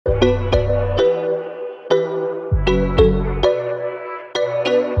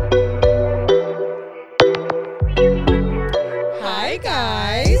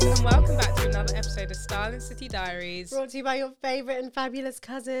Darling City Diaries. Brought to you by your favourite and fabulous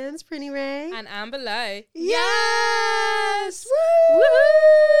cousins, Prinny Ray. And Amber Lowe. Yes! Woo!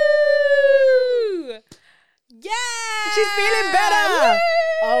 Yeah! She's feeling better! Woo!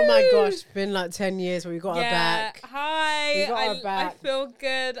 Oh my gosh, it's been like 10 years but we got her back. Hi. We got her back. I feel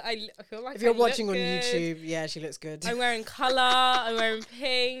good. I feel like If you're I watching look on good. YouTube, yeah, she looks good. I'm wearing colour. I'm wearing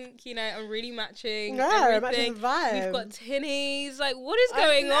pink. You know, I'm really matching. Yeah, everything. matching the vibe. We've got tinnies. Like, what is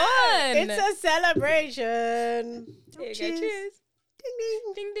going on? It's a celebration. Here you go. Cheers. Cheers. Ding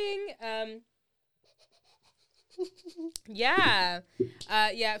ding. Ding ding. Yeah,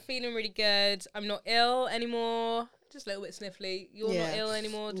 feeling really good. I'm not ill anymore. Just a little bit sniffly. You're not ill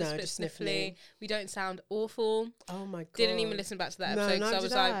anymore. Just a bit sniffly. We don't sound awful. Oh my god. Didn't even listen back to that No, episode because I neither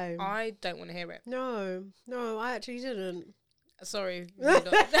was did like, I don't want to hear it. No, I actually didn't. Sorry. I don't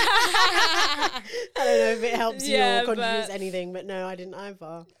know if it helps you Yeah, or contributes but- anything, but no, I didn't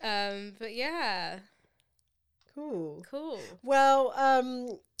either. But yeah, Cool.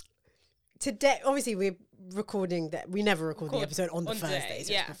 Well, Today, obviously, we're recording that. We never record the Record episode on the on Thursday, day,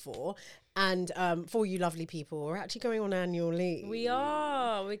 so yeah. it's before. And for you lovely people, we're actually going on annual leave. we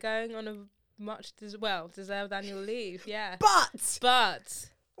are. We're going on a much deserved annual leave. Yeah, But but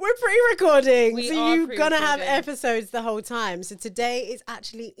we're pre-recording, We so are you're gonna have pre-recording. episodes the whole time. So today is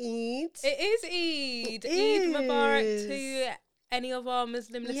actually Eid. it is Eid. It Eid Mubarak is. to any of our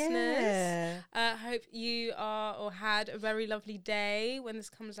Muslim listeners. Yeah. Hope you are or had a very lovely day when this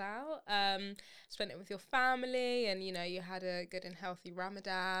comes out. Spent it with your family, and you know you had a good and healthy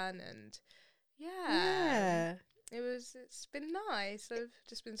Ramadan, and Yeah. it's been nice. I've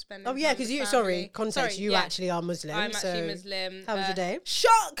just been spending. Oh yeah, time because with you. family. Sorry, context. You yeah. actually are Muslim. I'm so actually Muslim. How was your day?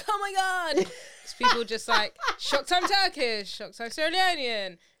 Shock! Oh my god! 'Cause people just like shocked. I'm Turkish. Shocked. I'm Sierra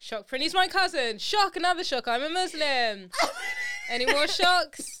Leonean. Shock. Prinny's my cousin. Shock. Another shock. I'm a Muslim. Any more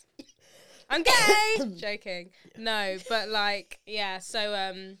shocks? I'm gay. Joking. No, but like yeah.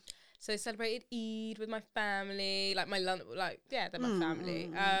 So celebrated Eid with my family. Like they're my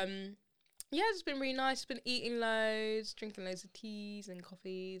family. Yeah, it's been really nice. Been eating loads, drinking loads of teas and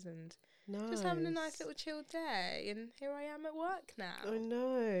coffees, and just having a nice little chill day. And here I am at work now. I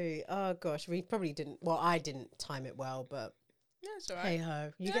know. Oh gosh, we probably didn't. Well, I didn't time it well, but Yeah, it's alright. hey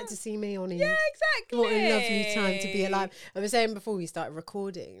ho, you Yeah. get to see me on Eid. Yeah, exactly. What a lovely time to be alive. I was saying before we started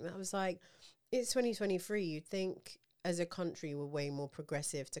recording, I was like, it's 2023. You'd think as a country we're way more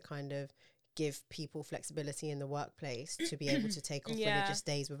progressive to kind of give people flexibility in the workplace to be able to take off Yeah. religious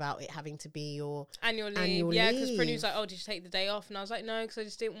days without it having to be your Annual leave. Annual Yeah, because Prinny leave. was like, oh, did you take the day off? And I was like, no, because I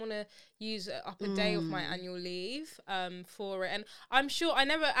just didn't want to use up a day of my annual leave for it. And I'm sure I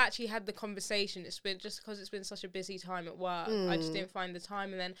never actually had the conversation. It's been just because it's been such a busy time at work. I just didn't find the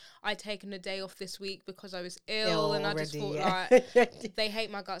time. And then I'd taken a day off this week because I was ill and I just thought like, they hate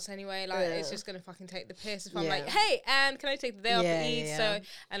my guts anyway. Like, it's just going to fucking take the piss if I'm like, hey, and can I take the day off Yeah, for Eid? yeah. So,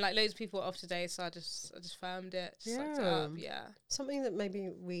 and like loads of people are off today. So I just firmed it. Just sucked it up. Yeah. Something that maybe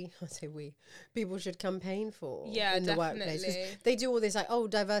people should campaign for Yeah, in the workplace. 'Cause definitely. they do all this like, oh,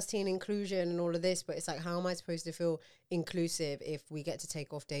 diversity and inclusion and all of this, but it's like, how am I supposed to feel inclusive if we get to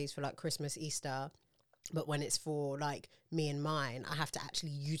take off days for like Christmas, Easter, but when it's for like me and mine, I have to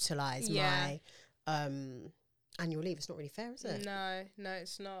actually utilize Yeah. my annual leave. It's not really fair, is it? No,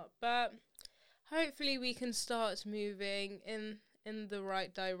 it's not. But hopefully we can start moving in the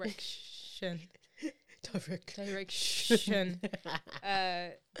right direction. Direction.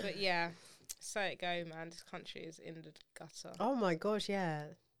 But yeah, so it go, man. This country is in the gutter. Oh my gosh, yeah.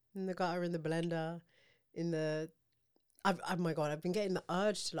 In the gutter, in the blender, in the... oh my God, I've been getting the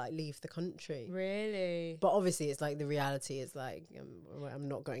urge to like leave the country. Really? But obviously it's like the reality is like, I'm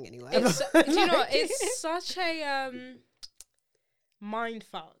not going anywhere. Do you know what? It's such a mind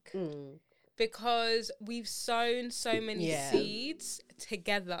fuck. Because we've sown so many seeds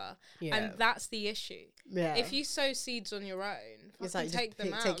together, and that's the issue. Yeah. If you sow seeds on your own, It's fucking like take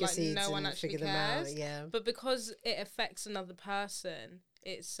them out. take your Like seeds no one and actually figure them out. cares. Yeah. But because it affects another person,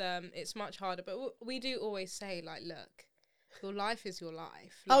 it's much harder. But we do always say like, look, your life is your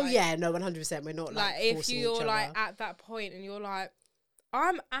life. Oh Like, yeah, no, 100%. We're not like if forcing you're each like other. at that point and you're like,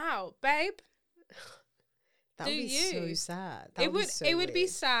 I'm out, babe. That would do be so you. sad. It would be weird.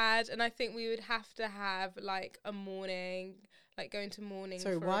 sad, and I think we would have to have like a morning, like going to morning.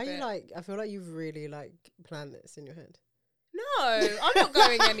 Sorry, for why a are you bit. like? I feel like you've really like planned this in your head. No, I'm not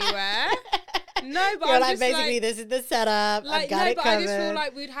going anywhere. No, but You're I'm like just basically like, this is the setup. like I've got no, it but covered. I just feel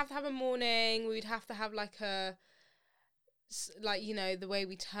like we'd have to have a morning. We'd have to have like like, you know, the way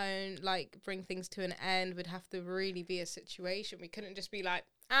we bring things to an end would have to really be a situation. We couldn't just be like,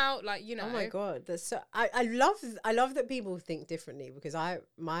 out, like, you know. Oh my god, that's so. I love that people think differently, because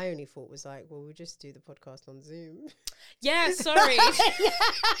my only thought was like, well, we'll just do the podcast on Zoom. Yeah, sorry.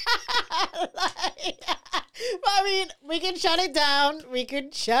 But I mean, we can shut it down. We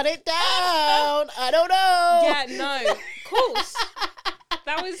can shut it down. I don't know. Yeah, no, of course.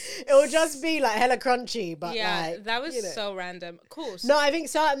 That was. It will just be like hella crunchy, but Yeah, like, that was you know. so random. Of course. No, I think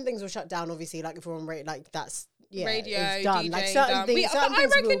certain things will shut down. Obviously, like if we're on like that's Radio, it's done. DJing Like certain done. things. But Certain I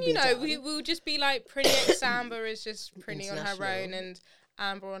things reckon, will you be know, done. we'll just be like Pretty X Amber is just Pretty on her own International. and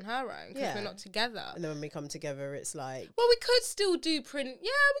Amber on her own, because Yeah. we're not together. And then when we come together, it's like, Well, we could still do print. Yeah,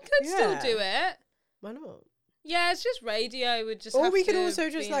 we could Yeah. still do it. why not? Yeah, it's just radio. Would just Or have we could to also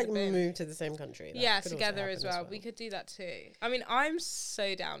be just in like the bin. move to the same country. That Yeah, could also together happen as well. We could do that too. I mean, I'm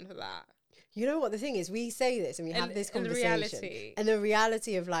so down for that. You know what the thing is? We say this and we have this And the conversation. reality. And the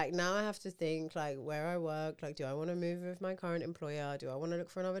reality of like, now I have to think like where I work. Like, do I want to move with my current employer? Do I want to look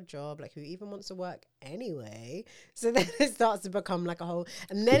for another job? Like, who even wants to work anyway? So then it starts to become like a whole.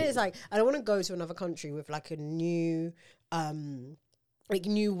 And then it's like, I don't want to go to another country with like a new, like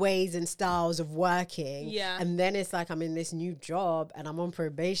new ways and styles of working. Yeah. And then it's like I'm in this new job and I'm on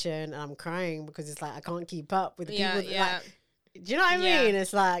probation and I'm crying because it's like I can't keep up with the Yeah, people. That, yeah. like, do you know what I Yeah. mean?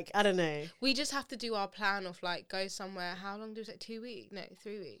 It's like, I don't know. We just have to do our plan of like go somewhere. How long do it take? 2 weeks? No,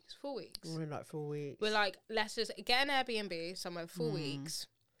 3 weeks, 4 weeks. We're in like 4 weeks. We're like, let's just get an Airbnb somewhere 4 Mm. weeks.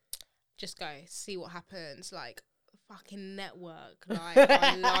 Just go, see what happens. Like, fucking network. Like,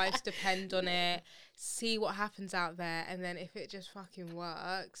 our lives depend on it. See what happens out there. And then if it just fucking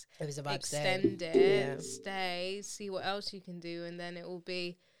works, It was about extend it, Yeah. stay, see what else you can do. And then it will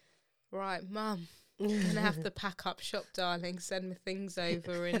be, right, mum, gonna have to pack up shop, darling. Send me things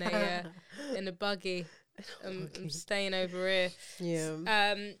over in a buggy. I'm staying over here.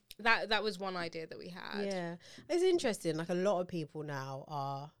 Yeah. That was one idea that we had. Yeah. It's interesting. Like a lot of people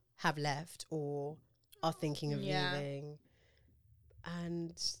now have left or are thinking of Yeah. leaving.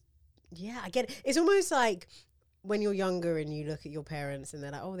 And yeah, I get it. It's almost like when you're younger and you look at your parents and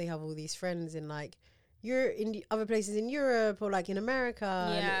they're like, oh, they have all these friends in like you're in other places in Europe or like in America.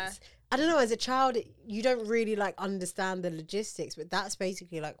 And Yeah. I don't know, as a child, you don't really like understand the logistics, but that's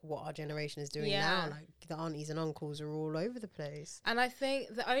basically like what our generation is doing Yeah. now. Like the aunties and uncles are all over the place. And I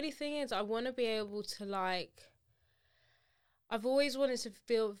think the only thing is I want to be able to like, I've always wanted to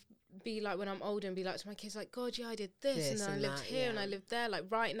be like when I'm older and be like to my kids like, God, yeah, I did this and This then I and lived that, here and yeah. I lived there. Like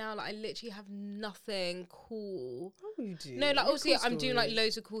right now, like I literally have nothing cool. Oh, you do? No, like You've obviously got I'm doing like stories.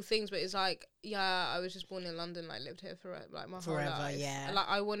 loads of cool things, but it's like, yeah, I was just born in London, like lived here for like my whole Forever, life. yeah. And, like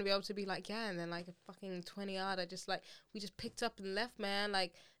I want to be able to be like, yeah, and then like a fucking 20 odd, I just like we just picked up and left, man.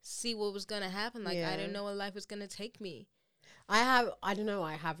 Like see what was gonna happen. Like I Yeah. don't know where life was gonna take me. I don't know,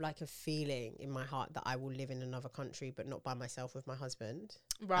 I have like a feeling in my heart that I will live in another country, but not by myself, with my husband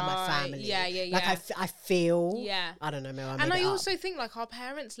Right. and my family. Yeah, yeah, yeah. Like I feel, Yeah. I don't know, maybe I And made I it up. also think like our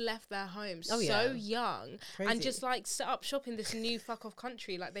parents left their homes Oh, so yeah. young Crazy. and just like set up shop in this new fuck off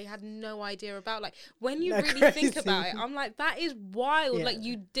country. Like they had no idea about like when you No, really think crazy. about it, I'm like, that is wild. Yeah. Like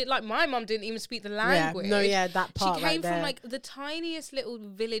you did like my mum didn't even speak the Yeah, language. no, yeah, that part She right came from there. like the tiniest little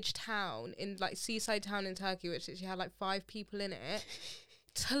village town in like seaside town in Turkey, which she had like 5 people in it,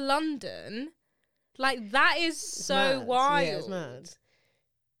 to London. Like that is It's so mad. wild. Yeah, it's mad.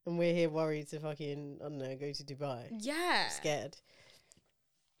 And we're here worried to fucking, I don't know, go to Dubai. Yeah. Scared.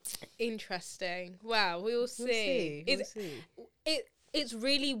 Interesting. Wow, we will We'll see. see. We'll see. It's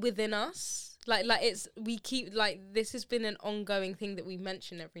really within us. Like it's we keep like this has been an ongoing thing that we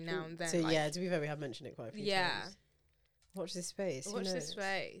mention every now and then. So like, yeah, to be fair, we have mentioned it quite a few Yeah. times. Watch this space. who Watch this knows?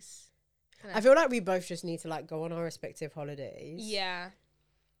 space. I feel like we both just need to like go on our respective holidays. Yeah.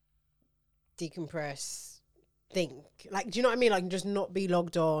 Decompress, think. Like, do you know what I mean? Like, just not be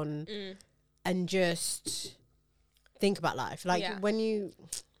logged on Mm. and just think about life. Like, Yeah. when you,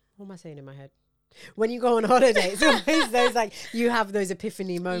 what am I saying in my head? When you go on holiday, it's always those like, you have those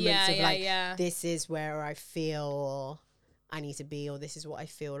epiphany moments Yeah, of yeah, like, yeah. this is where I feel I need to be, or this is what I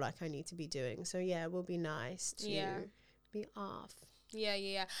feel like I need to be doing. So yeah, it will be nice to Yeah. be off.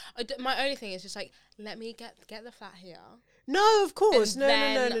 Yeah. My only thing is just like let me get the flat here. No, of course. And No,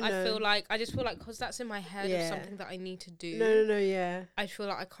 then no. I just feel like because that's in my head Yeah. of something that I need to do. No, yeah. I feel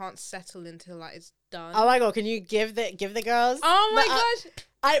like I can't settle until like it's done. Oh my god, can you give the girls? Oh my the-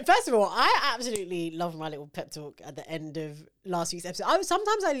 gosh. First of all, I absolutely love my little pep talk at the end of last week's episode.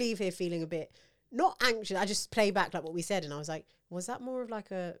 Sometimes I leave here feeling a bit not anxious. I just play back like what we said, and I was like, was that more of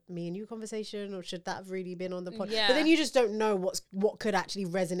like a me and you conversation, or should that have really been on the pod? Yeah. But then you just don't know what could actually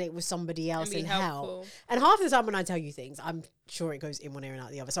resonate with somebody else and help. helpful. And half the time when I tell you things, I'm sure it goes in one ear and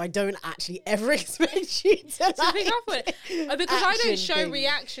out the other. So I don't actually ever expect you to like, pick up on it. Because I don't show things.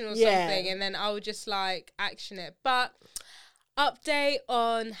 reaction or Yeah. something, and then I would just like action it. But update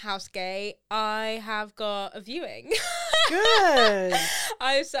on Housegate, I have got a viewing. Good.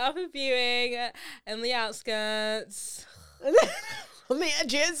 I've set up a viewing in the outskirts. On the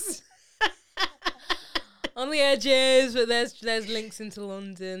edges. On the edges, but there's links into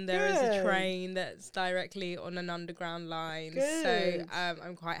London. There is a Good. train that's directly on an underground line. Good. So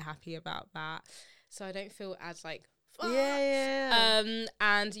I'm quite happy about that. So I don't feel as like fuck. Yeah.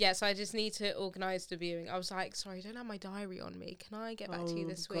 And yeah, so I just need to organise the viewing. I was like, sorry, I don't have my diary on me. Can I get back to you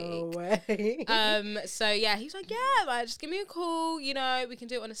this Go week? away. So yeah, he was like, yeah, like, just give me a call. You know, we can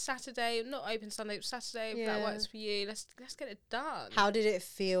do it on a Saturday. Not open Sunday, but Saturday. If that Yeah. works for you, let's get it done. How did it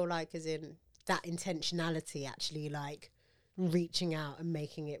feel like, as in that intentionality actually like reaching out and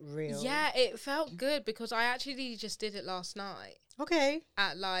making it real? Yeah, it felt good because I actually just did it last night Okay.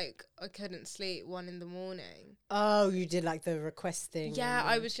 at like, I couldn't sleep, 1 a.m. Oh, you did like the request thing. Yeah,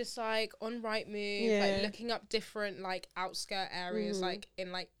 I was just like on Rightmove, like Yeah. looking up different like outskirt areas, Mhm. like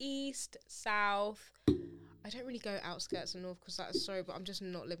in like east, south. I don't really go outskirts and north because that's sorry, but I'm just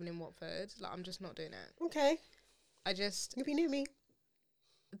not living in Watford. Like, I'm just not doing it. Okay. I just, You'll be near me.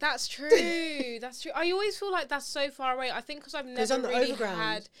 that's true. That's true. I always feel like that's so far away. I think because I've It's never on the really overground.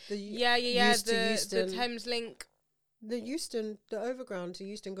 had. The Yeah. Euston to The Euston. Thames Link. The Euston, the overground to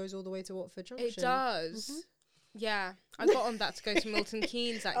Euston goes all the way to Watford Junction. It does. Mhm. Yeah, I got on that to go to Milton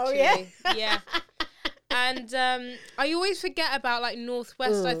Keynes actually. Oh, yeah? Yeah. And I always forget about like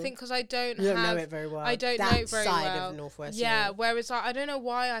Northwest. I think because I don't You don't have. know it very well. I don't that know it very side well. of Northwest. Yeah, whereas like, I don't know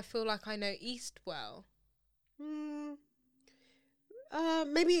why I feel like I know East well.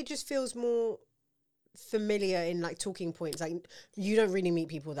 Maybe it just feels more familiar in like talking points. Like you don't really meet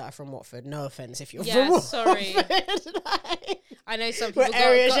people that are from Watford. No offense if you're Yeah, from Watford. sorry. Like, I know some we're people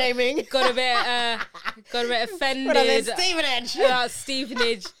area got, shaming. got a bit offended But I'm in Stevenage. about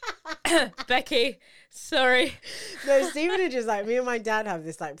Stevenage. Becky, sorry. No, Stevenage is like, me and my dad have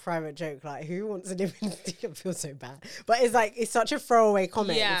this like private joke, like who wants to live in Stevenage? I feel so bad. But it's like, it's such a throwaway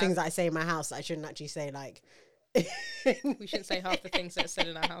comment. Yeah. The things that I say in my house that I shouldn't actually say, like. We shouldn't say half the things that are said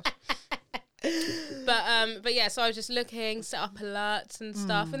in our house. But yeah, so I was just looking, set up alerts and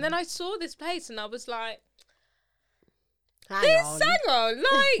stuff, and then I saw this place and I was like, hang on,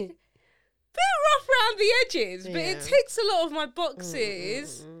 like, bit rough around the edges, but it Yeah. ticks a lot of my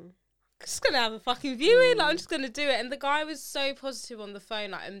boxes. Just gonna have a fucking viewing, like, I'm just gonna do it. And the guy was so positive on the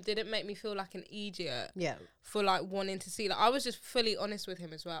phone, like, and didn't make me feel like an idiot Yeah. for like wanting to see. Like, I was just fully honest with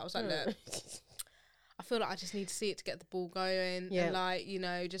him as well. I was like, look, I feel like I just need to see it to get the ball going and like, you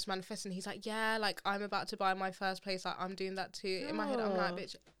know, just manifesting. He's like, yeah, like I'm about to buy my first place. Like I'm doing that too. In my head, I'm like,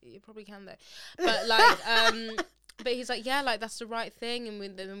 bitch, you probably can though. But like, but he's like, yeah, like that's the right thing.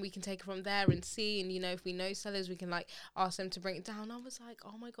 And then we can take it from there and see. And, you know, if we know sellers, we can like ask them to bring it down. I was like,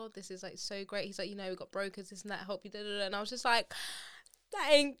 oh my God, this is like so great. He's like, you know, we've got brokers, this and that, help you. Da, da, da. And I was just like,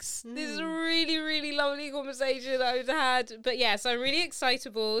 thanks. This is a really, really lovely conversation I've had. But yeah, so I'm really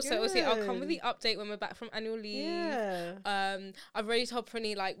excitable. So obviously I'll come with the update when we're back from annual leave. Yeah. I've already told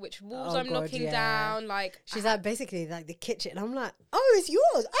Prinny like which walls Oh, I'm God, knocking yeah. down. Like She's like basically like the kitchen. I'm like, oh, it's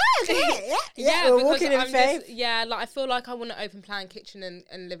yours. Oh, okay. yeah, we're because walking in I'm faith. just, like I feel like I want to open plan kitchen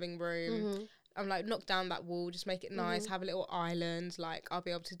and living room. I'm like, knock down that wall, just make it nice, have a little island. Like I'll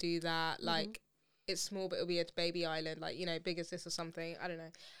be able to do that. Like it's small, but it'll be a baby island. Like, you know, big as this or something. I don't know.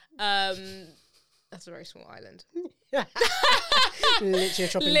 That's a very small island. Literally a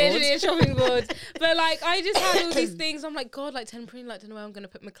shopping Literally board. a shopping board. But like I just had all these things. I'm like, God, like Tenprin, like don't know where I'm gonna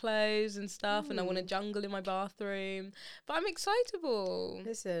put my clothes and stuff, and I want a jungle in my bathroom. But I'm excitable.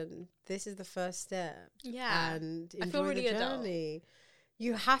 Listen, this is the first step. Yeah. And I enjoy feel really the adult. journey.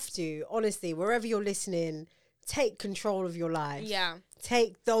 You have to, honestly, wherever you're listening, take control of your life. Yeah.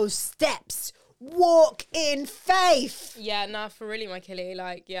 Take those steps. Walk in faith. Yeah, nah, for really, my Killy.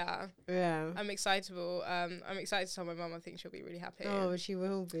 Like, yeah. Yeah. I'm excitable. I'm excited to tell my mum. I think she'll be really happy. Oh, she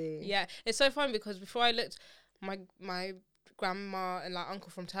will be. Yeah. It's so fun because before I looked, my grandma and like uncle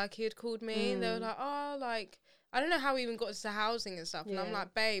from Turkey had called me and they were like, oh, like, I don't know how we even got to housing and stuff. And I'm Yeah.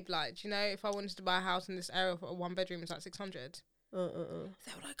 like, babe, like, do you know, if I wanted to buy a house in this area for a 1-bedroom, it's like 600. They were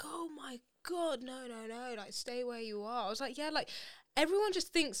like, oh my God, no, like, stay where you are. I was like, yeah, like, everyone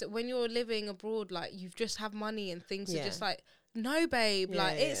just thinks that when you're living abroad, like, you've just have money and things are just like, no, babe, Yeah,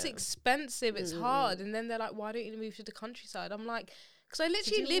 like, it's yeah. expensive, it's hard. And then they're like, why don't you move to the countryside? I'm like, Because I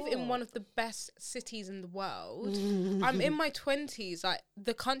literally do live in what? one of the best cities in the world. I'm in my 20s. Like,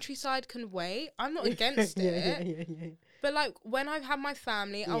 the countryside can wait. I'm not against it. Yeah. But, like, when I've had my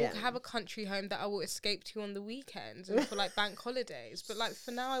family, I will Yeah. have a country home that I will escape to on the weekends and for, like, bank holidays. But, like,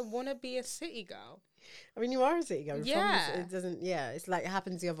 for now, I want to be a city girl. I mean, you are a city girl. Yeah. It doesn't, it's like it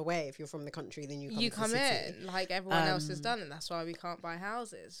happens the other way. If you're from the country, then you come to the city. in, like everyone else has done. And that's why we can't buy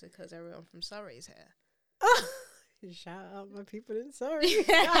houses, because everyone from Surrey's here. Shout out my people in Surrey.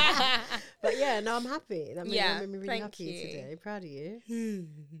 But yeah, no, I'm happy. That made me really happy today. Proud of you.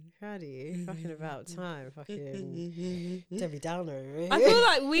 Proud of you. Fucking about time. Fucking Debbie Downer. I feel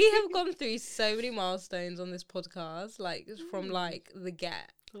like we have gone through so many milestones on this podcast, like from like the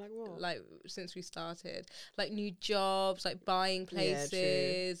get. Like what? Like since we started, like new jobs, like buying Yeah,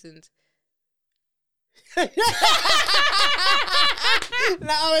 places, and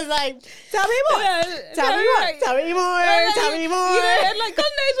I was like, tell me more. Tell me more. Tell me more. Tell me more. You know, and like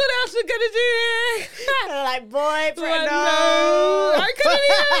God knows what else we're gonna do. They're like, boy, But no. I couldn't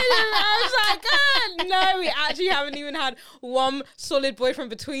even. I was like, God, no, we actually haven't even had one solid boyfriend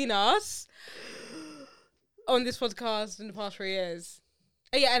between us on this podcast in the past 3 years.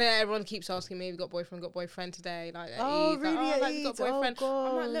 Yeah, and everyone keeps asking me, we got boyfriend today. Like, Oh, Eid, really? like, At we got Eid? Oh, boyfriend.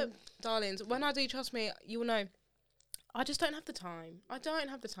 I'm like, God. look, darlings, when I do, trust me, you will know. I just don't have the time. I don't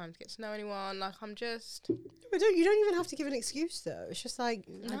have the time to get to know anyone. Like, I'm just... But you don't even have to give an excuse, though. It's just like,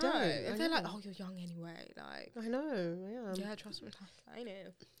 I don't. If they're like, know. oh, you're young anyway. Like, I know, yeah, trust me. I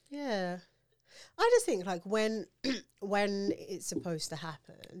know. Yeah. I just think like when it's supposed to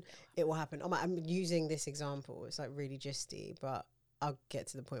happen, it will happen. I'm using this example. It's like really gisty, but I'll get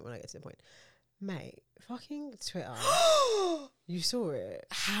to the point when I get to the point. Mate, fucking Twitter. You saw it.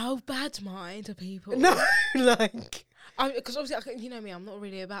 How bad mind are people? No, like... Because obviously, you know me, I'm not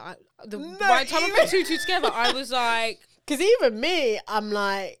really about... by the No, time I put two together, I was like... Because even me, I'm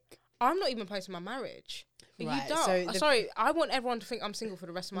like... I'm not even posting my marriage. Right, You don't. so Sorry, I want everyone to think I'm single for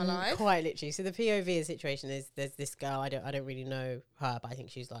the rest of my life. Quite literally. So the POV of the situation is there's this girl, I don't really know her, but I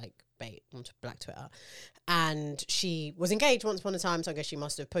think she's like bait on Black Twitter. And she was engaged once upon a time, so I guess she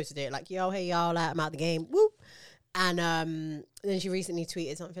must have posted it like, yo, hey y'all, I'm out the game. Whoop. And then she recently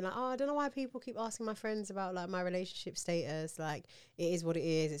tweeted something like, oh, I don't know why people keep asking my friends about like my relationship status. Like, it is what it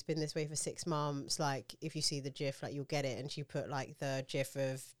is. It's been this way for 6 months. Like, if you see the GIF, like, you'll get it. And she put like the GIF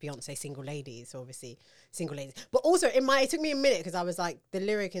of Beyonce single ladies, so obviously single ladies. But also it took me a minute because I was like, the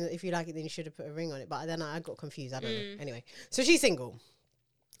lyric, and if you like it, then you should have put a ring on it. But then I got confused. I don't know. Anyway, so she's single.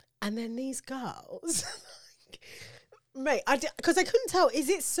 And then these girls... Mate, because I couldn't tell. Is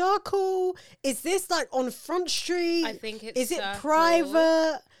it circle? Is this like on Front Street? I think it's Is it circle.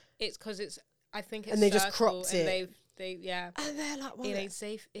 private? It's because it's... I think it's And they just circle, cropped and it. They yeah. And they're like, what? It ain't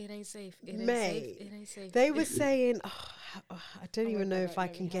safe. It ain't safe. It ain't Mate, safe. It ain't safe. They were saying, I don't even know if I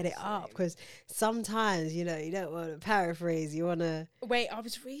no, can we get have it to up say. because sometimes, you know, you don't want to paraphrase. You want to... Wait, I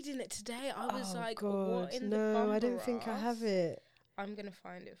was reading it today. I was like, what in the no, I don't think I have it. I'm going to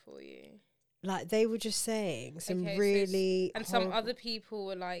find it for you. Like, they were just saying some Okay, so really... and some other people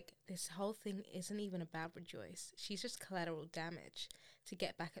were like, this whole thing isn't even about Rejoice. She's just collateral damage to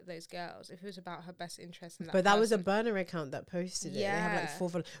get back at those girls. If it was about her best interest in that But that was a person. burner account that posted it. They have like Yeah. 4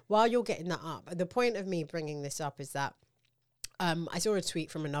 followers. While you're getting that up, the point of me bringing this up is that I saw a tweet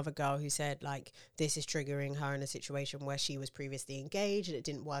from another girl who said like this is triggering her in a situation where she was previously engaged and it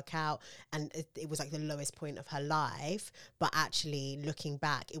didn't work out, and it was like the lowest point of her life, but actually looking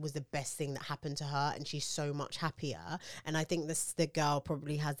back it was the best thing that happened to her and she's so much happier. And I think the girl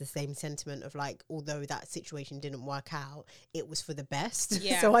probably has the same sentiment of like, although that situation didn't work out, it was for the best.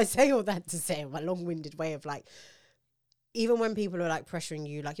 Yeah. So I say all that to say my long-winded way of like, even when people are like pressuring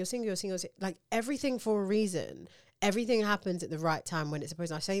you, like you're single, like everything for a reason. Everything happens at the right time when it's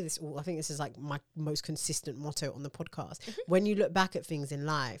supposed to. I say this all, I think this is like my most consistent motto on the podcast. When you look back at things in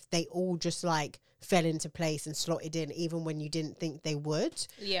life, they all just like fell into place and slotted in, even when you didn't think they would.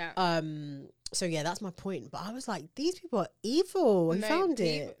 Yeah. So yeah, that's my point. But I was like, these people are evil. I found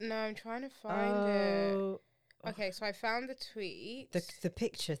it. No, I'm trying to find it. Okay, so I found the tweet. The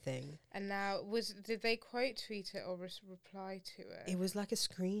picture thing. And now, did they quote tweet it or reply to it? It was like a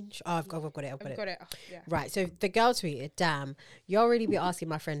screenshot. Oh, I've got it. I've got it. Oh, yeah. Right, so the girl tweeted, damn, y'all really be asking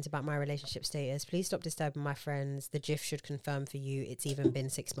my friends about my relationship status. Please stop disturbing my friends. The GIF should confirm for you it's even been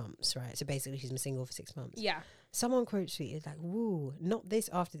 6 months, right? So basically she's been single for 6 months. Yeah. Someone quote tweeted like, woo, not this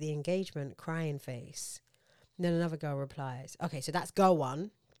after the engagement, crying face. And then another girl replies, okay, so that's girl 1,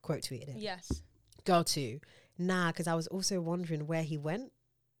 quote tweeted it. Yes. Girl 2, nah, because I was also wondering where he went.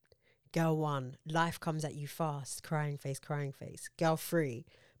 Girl 1, life comes at you fast, crying face, crying face. Girl 3,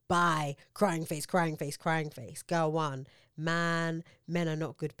 bye, crying face, crying face, crying face. Girl 1, men are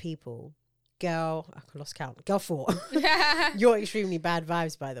not good people. Girl, I lost count. Girl 4, you're extremely bad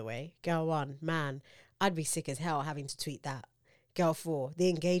vibes, by the way. Girl 1, man, I'd be sick as hell having to tweet that. Girl 4, the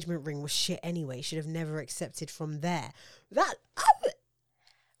engagement ring was shit anyway. Should have never accepted from there.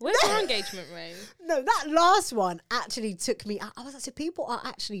 Where's our engagement ring? No, that last one actually took me. I was like, so people are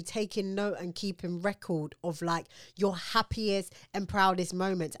actually taking note and keeping record of like your happiest and proudest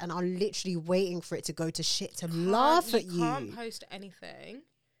moments, and are literally waiting for it to go to shit to laugh at you. You can't post anything.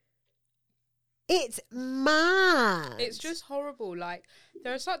 It's mad. It's just horrible. Like,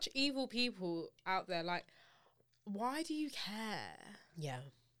 there are such evil people out there. Like, why do you care? Yeah.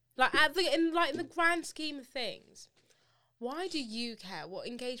 Like, in the grand scheme of things, why do you care what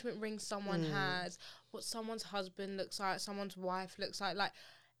engagement ring someone has, what someone's husband looks like, someone's wife looks like? Like,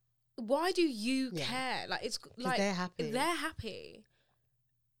 why do you care? Like, it's like they're happy. They're happy.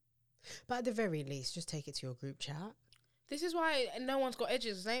 But at the very least, just take it to your group chat. This is why no one's got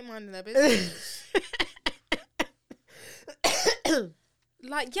edges. They ain't minding their business.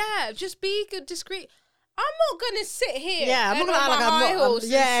 Like, yeah, just be good, discreet. I'm not gonna sit here. I'm not gonna on act my like high I'm horse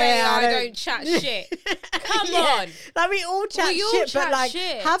and say I don't chat shit. Come on, like we all chat We all shit, chat but like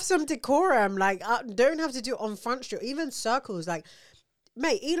shit. have some decorum. Like, don't have to do it on Front Street, even circles. Like,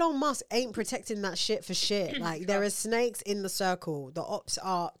 mate, Elon Musk ain't protecting that shit for shit. Like, there are snakes in the circle. The ops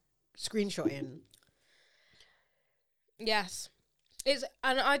are screenshotting. Yes.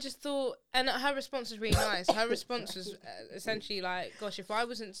 And I just thought, and her response was really nice. Her response was essentially like, gosh, if I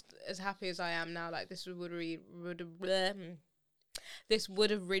wasn't as happy as I am now, like, this would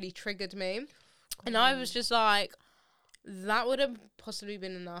have really triggered me. And I was just like, that would have possibly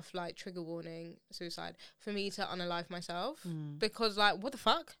been enough, like, trigger warning, suicide, for me to unalive myself. Because, like, what the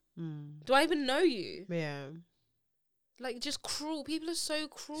fuck? Do I even know you? Yeah. Like, just cruel. People are so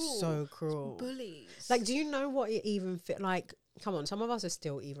cruel. So cruel. Bullies. Like, do you know what it even fit? Like, come on, some of us are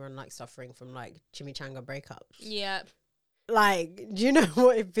still even like suffering from like chimichanga breakups. Yeah. Like, do you know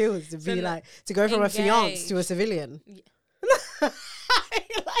what it feels to be like to go from a fiance to a civilian? Yeah.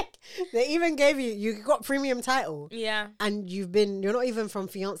 Like, they even gave you got premium title. Yeah. And you're not even from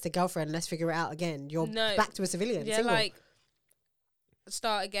fiance to girlfriend. Let's figure it out again. You're back to a civilian. Yeah, single. like,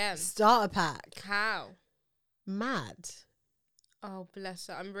 start again. Starter pack. How? Mad. Oh, bless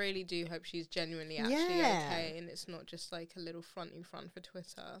her. I really do hope she's genuinely actually okay, and it's not just like a little front for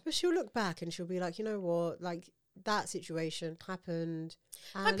Twitter. But she'll look back and she'll be like, you know what? Like, that situation happened.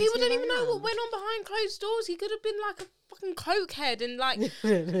 Like, people don't even know what went on behind closed doors. He could have been like a fucking cokehead and like,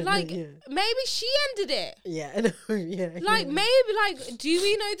 maybe she ended it. Yeah, yeah. Like, maybe, like, do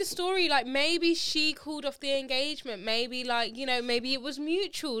we know the story? Like, maybe she called off the engagement. Maybe, like, you know, maybe it was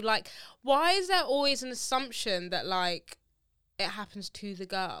mutual. Like, why is there always an assumption that, like, it happens to the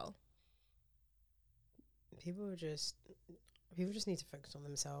girl? People just need to focus on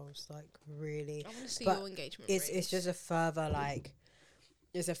themselves, like, really. I want to see your engagement It's rings. just a further, like,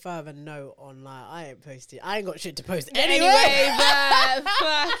 it's a further note on, like, I ain't got shit to post anyway. But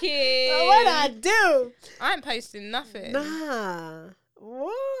fucking What I do? I ain't posting nothing. Nah.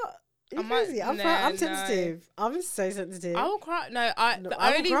 What? You're I might- crazy. I'm no. sensitive. I'm so sensitive. I will cry. No, the I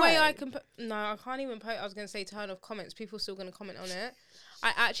will only way cry. I can no, I can't even post. I was going to say turn off comments. People are still going to comment on it.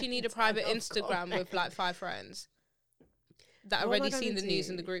 I actually need a private off Instagram with like 5 friends that What am I already seen gonna the news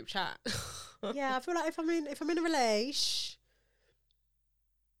in do? the group chat. Yeah, I feel like if I'm in a relation,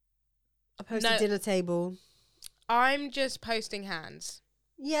 I post No. a dinner table. I'm just posting hands.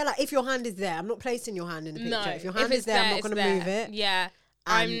 Yeah, like if your hand is there, I'm not placing your hand in the picture. No, If your hand is it's there, I'm not it's going to there. move it. Yeah,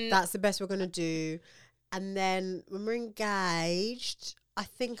 And that's the best we're going to do. And then when we're engaged, I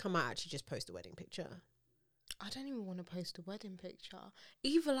think I might actually just post a wedding picture. I don't even want to post a wedding picture.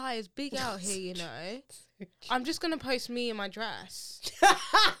 Evil Eye is big out here, you know. I'm just going to post me in my dress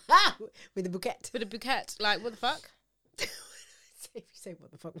With a bouquet. with a bouquet. Like, what the fuck? If you say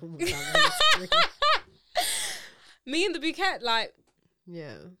what the fuck, one more time, I'm gonna scream. Me in the bouquet, like,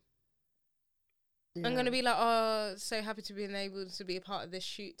 Yeah. I'm going to be like, oh, so happy to be able to be a part of this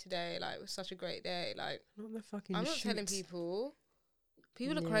shoot today. Like, it was such a great day. Like, Not the fucking I'm not shoot. telling people.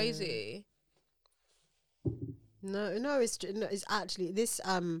 People are Yeah. crazy. No, it's actually this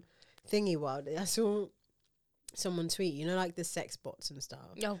thingy world. I saw someone tweet, you know, like the sex bots and stuff.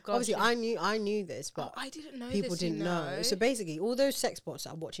 Oh, God. Obviously, I knew this, but I didn't know people this, didn't you know. So basically, all those sex bots that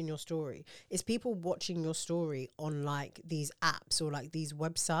are watching your story, it's people watching your story on like these apps or like these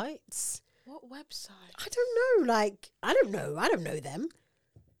websites. What website? I don't know. Like, I don't know them.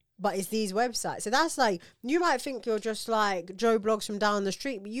 But it's these websites. So that's like, you might think you're just like Joe Blogs from down the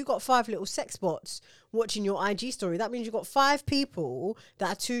street, but you got 5 little sex bots watching your IG story. That means you've got 5 people that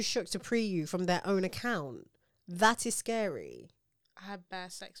are too shook to pre you from their own account That is scary. I have bare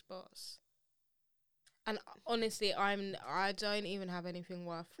sex bots. And honestly, I don't even have anything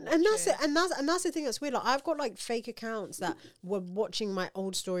worth watching. And that's it. And that's the thing that's weird. Like, I've got like fake accounts that were watching my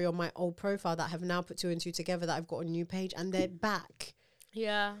old story on my old profile that have now put 2 and 2 together, that I've got a new page and they're back.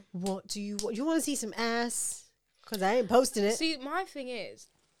 Yeah. What do you want to see some ass? Because I ain't posting it. See, my thing is,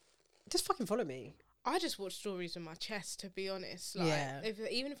 just fucking follow me. I just watch stories in my chest, to be honest. Like, Yeah.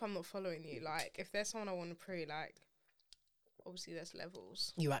 Even if I'm not following you, like, if there's someone I want to pre, like, obviously there's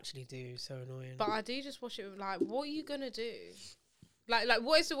levels. You actually do. So annoying. But I do just watch it with, like, what are you going to do? Like,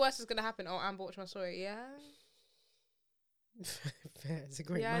 what is the worst that's going to happen? Oh, Amber watched my story. Yeah. It's a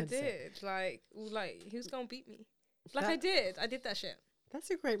great mindset. I did. Like, who's going to beat me? Like, I did that shit.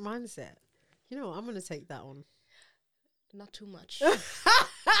 That's a great mindset. You know what? I'm going to take that on. Not too much.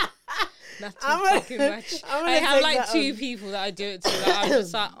 Not too fucking much. I have like 2 people that I do it to. Like, I'm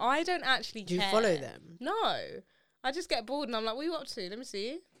just like, I don't actually care. Do you follow them? No. I just get bored and I'm like, what are you up to? Let me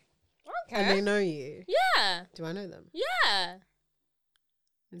see. Okay. And they know you? Yeah. Do I know them? Yeah.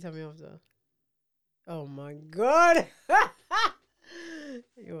 And tell me after. Oh my God.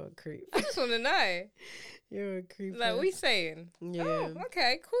 You're a creep. I just want to know. You're a creep. Like, what are you saying? Yeah. Oh,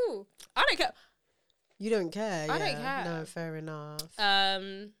 okay, cool. I don't care. You don't care? I don't care. No, fair enough.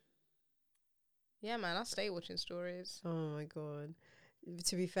 Yeah, man, I stay watching stories. Oh my God.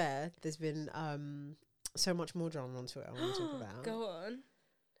 To be fair, there's been so much more drama on Twitter I want to talk about. Go on.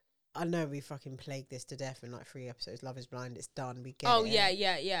 I know we fucking plagued this to death in like 3 episodes. Love is Blind, it's done. We get Oh, it.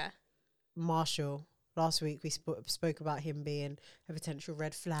 yeah. Marshall. Last week we spoke about him being a potential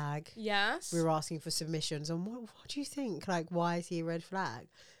red flag. Yes. We were asking for submissions on what do you think? Like, why is he a red flag?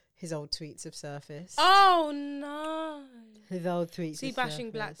 His old tweets have surfaced. Oh, no. His old tweets. See,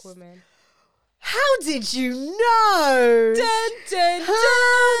 bashing black women. How did you know? Dun, dun,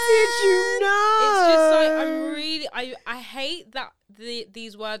 How did you know? It's just like, I'm really, I hate that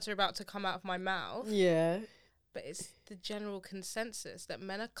these words are about to come out of my mouth. Yeah. But it's the general consensus that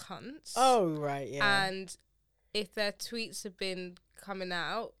men are cunts. Oh, right, yeah. And if their tweets have been coming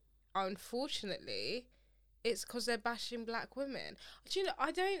out, unfortunately, it's because they're bashing black women. Do you know,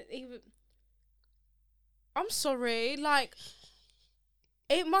 I don't even... I'm sorry, like,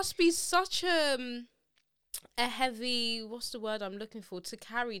 it must be such a heavy, what's the word I'm looking for, to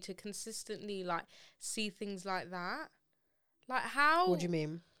carry, to consistently, like, see things like that. Like, how... What do you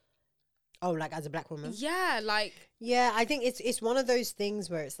mean? Oh, like as a black woman? Yeah, like... Yeah, I think it's one of those things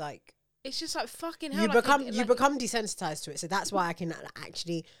where it's like... It's just like, fucking hell. You like become desensitized to it. So that's why I can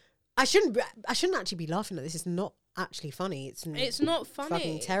actually... I shouldn't actually be laughing at this. It's not actually funny. It's not funny.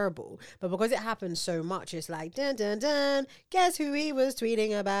 Fucking terrible. But because it happens so much, it's like, dun, dun, dun. Guess who he was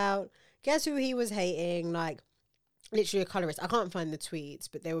tweeting about? Guess who he was hating? Like, literally a colorist. I can't find the tweets,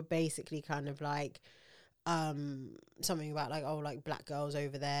 but they were basically kind of like... something about like, oh, like black girls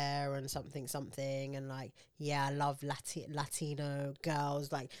over there and something and like, yeah, I love Latino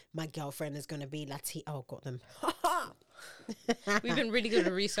girls, like my girlfriend is gonna be Latino. Oh, got them. We've been really good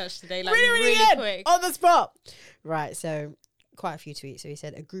at research today, like really quick on the spot. Right, so quite a few tweets. So he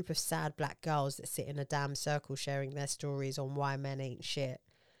said, a group of sad black girls that sit in a damn circle sharing their stories on why men ain't shit.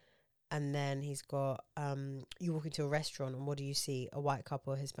 And then he's got, you walk into a restaurant and what do you see? A white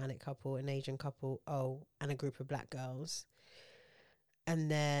couple, a Hispanic couple, an Asian couple, oh, and a group of black girls.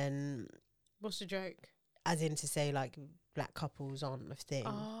 And then... What's the joke? As in to say, like, black couples aren't a thing.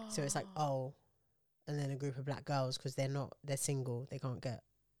 Oh. So it's like, oh, and then a group of black girls because they're single. They can't get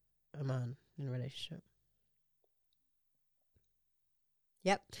a man in a relationship.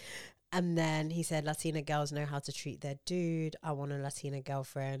 Yep. And then he said, Latina girls know how to treat their dude. I want a Latina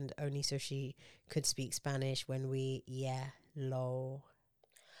girlfriend only so she could speak Spanish when lol.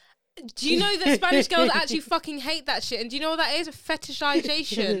 Do you know that Spanish girls actually fucking hate that shit? And do you know what that is? A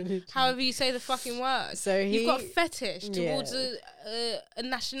fetishization. However you say the fucking word. So you've got a fetish towards a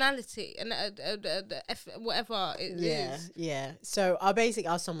nationality and whatever it is. Yeah. So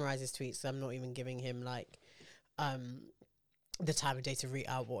I'll summarize his tweets. So I'm not even giving him like the time of day to read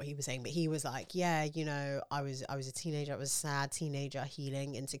out what he was saying, but he was like, yeah, you know, I was a teenager, I was a sad teenager,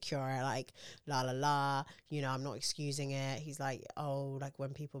 healing, insecure, like la, you know, I'm not excusing it. He's like, oh, like when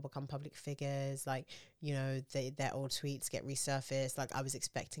people become public figures, like, you know, their old tweets get resurfaced, like I was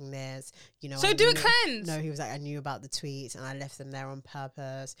expecting this, you know. So do a cleanse. No, he was like, I knew about the tweets and I left them there on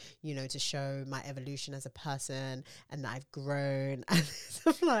purpose, you know, to show my evolution as a person and that I've grown. And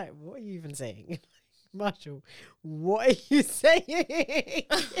I'm like, what are you even saying? Marshall, what are you saying? He's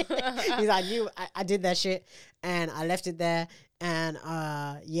like, I did that shit and I left it there and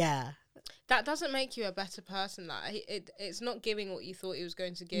yeah. That doesn't make you a better person. Like it's not giving what you thought it was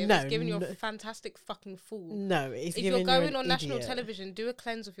going to give. No, It's giving you a fantastic fucking fool. No, it's If giving you're going an on national idiot. television, do a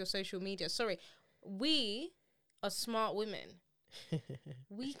cleanse of your social media. Sorry, we are smart women.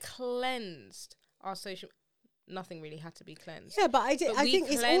 We cleansed our social. Nothing really had to be cleansed. Yeah, but I We think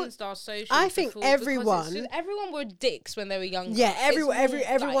it's all. cleansed our social. I think everyone. Everyone were dicks when they were younger. Yeah, It's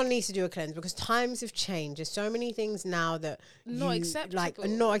everyone like, needs to do a cleanse because times have changed. There's so many things now that Not you, acceptable. like are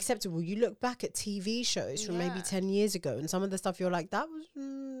not acceptable. You look back at TV shows from maybe Yeah. 10 years ago, and some of the stuff you're like, that was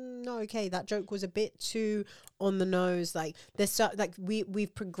not okay. That joke was a bit too on the nose. Like there's so, like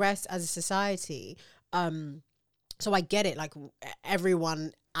we've progressed as a society. So I get it. Like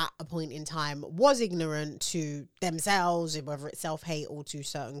everyone at a point in time was ignorant to themselves, whether it's self-hate or to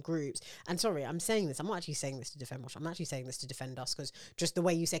certain groups. And sorry, I'm saying this. I'm not actually saying this to defend Mosh. I'm actually saying this to defend us because just the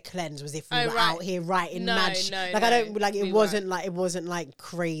way you said cleanse was if we were out here writing mad. I don't like it. Wasn't like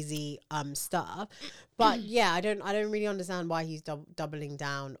crazy stuff. But yeah, I don't really understand why he's doubling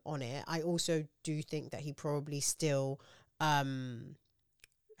down on it. I also do think that he probably still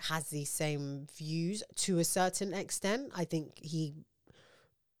has these same views to a certain extent. I think he,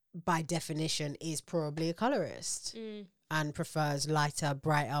 by definition, is probably a colorist and prefers lighter,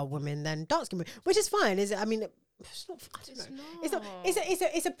 brighter women than dark skinned women, which is fine. Is it? I mean, it's not. I don't know. It's not.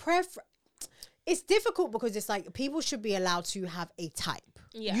 It's a preference. It's difficult because it's like people should be allowed to have a type.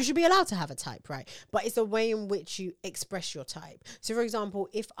 Yeah. You should be allowed to have a type, right? But it's the way in which you express your type. So, for example,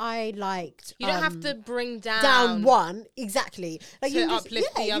 if I liked... You don't have to bring down one, exactly. Like to you can just,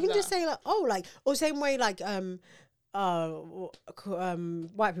 uplift the you can other. just say like, oh, like, or same way like, white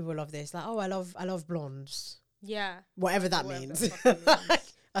people love this. Like, oh, I love blondes. Yeah. Whatever that Whatever means. that fucking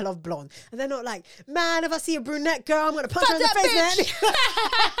means. I love blonde. And they're not like, man, if I see a brunette girl, I'm going to punch her in the Fuck face, that man.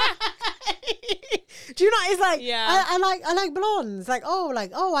 Do you know? It's like, Yeah. I like blondes. Like, oh,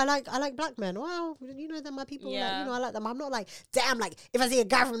 I like black men. Wow, you know, they're my people. Yeah. Like, you know, I like them. I'm not like, damn, like, if I see a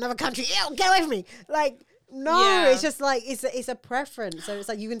guy from another country, ew, get away from me. Like, no, Yeah. it's just like, it's a preference. So it's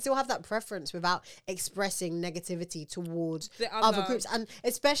like, you can still have that preference without expressing negativity towards The other other. groups. And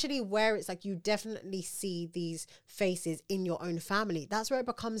especially where it's like, you definitely see these faces in your own family. That's where it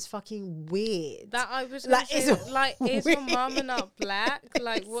becomes fucking weird. That I was Like, like, it's like, is my weird. mama not black?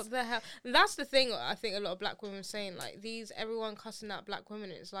 Like, what the hell? And that's the thing. I think a lot of black women saying like everyone cussing out black women.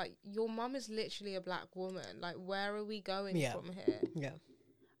 It's like your mum is literally a black woman. Like, where are we going from here?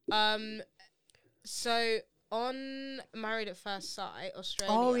 Yeah. So on Married at First Sight,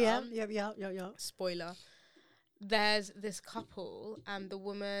 Australia. Oh yeah. Yeah. Spoiler. There's this couple and the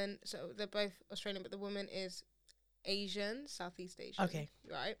woman. So they're both Australian, but the woman is Asian, Southeast Asian. Okay.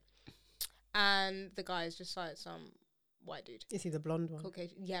 Right. And the guy is just like some white dude. Is he the blonde one?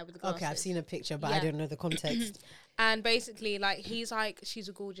 Caucasian. Yeah, with the glasses. Okay, I've seen a picture, but I Yeah. don't know the context. And basically, like, he's like, she's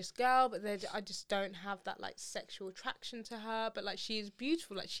a gorgeous girl, but I just don't have that, like, sexual attraction to her. But, like, she is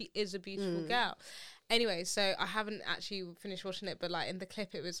beautiful. Like, she is a beautiful girl. Anyway, so I haven't actually finished watching it, but, like, in the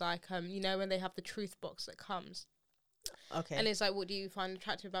clip, it was like, you know, when they have the truth box that comes. Okay. And it's like, what do you find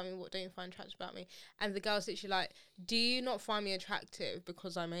attractive about me? What don't you find attractive about me? And the girl's literally like, do you not find me attractive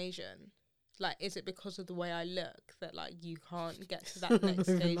because I'm Asian? Like, is it because of the way I look that, like, you can't get to that next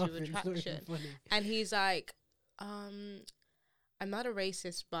stage of attraction? And he's like, I'm not a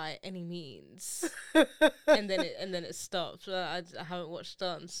racist by any means. and then it stops. I haven't watched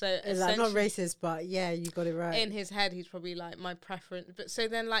on. So it's like not racist, but yeah, you got it right. in his head, he's probably like, my preference. But so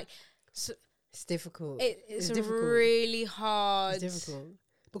then, like, so It's difficult. it's difficult. really hard. It's difficult.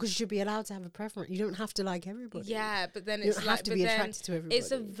 Because you should be allowed to have a preference. You don't have to like everybody. Yeah, but then You it's don't like, have to but be then attracted to everybody.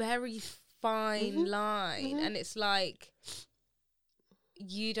 it's a very fine line, and it's like,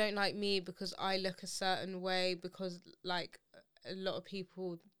 you don't like me because I look a certain way, because like a lot of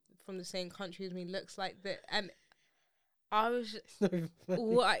people from the same country as me looks like that, and I was just,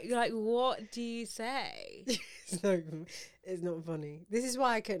 what do you say? It's not funny. This is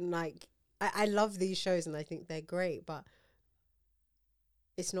why I couldn't like. I love these shows and I think they're great, but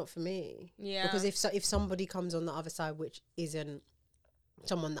it's not for me. Yeah, Because if somebody comes on the other side which isn't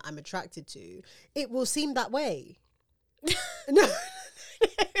someone that I'm attracted to, it will seem that way. No.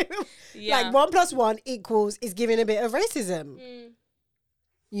 yeah. Like 1 + 1 is giving a bit of racism.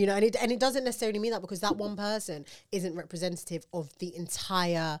 You know, and it doesn't necessarily mean that, because that one person isn't representative of the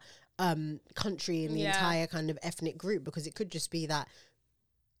entire country and the entire kind of ethnic group, because it could just be that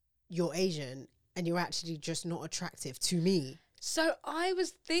you're Asian and you're actually just not attractive to me. So I was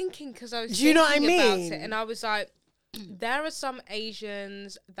thinking, because I was Do you know what I thinking about mean? it, and I was like, there are some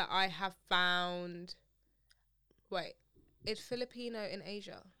Asians that I have found. Wait, is Filipino in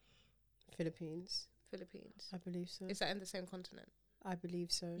Asia? Philippines, Philippines. I believe so. Is that in the same continent? I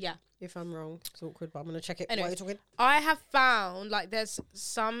believe so. Yeah. If I'm wrong, it's awkward, but I'm gonna check it Anyway. while you're talking. I have found like there's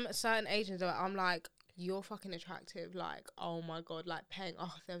some certain Asians that I'm like, you're fucking attractive. Like, oh my God, like paying.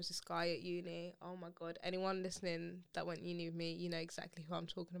 Oh, there was this guy at uni. Oh my God. Anyone listening that went uni with me, you know exactly who I'm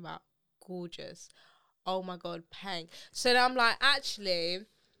talking about. Gorgeous. Oh my God, paying. So then I'm like, actually,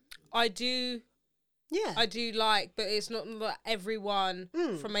 I do like, but it's not like everyone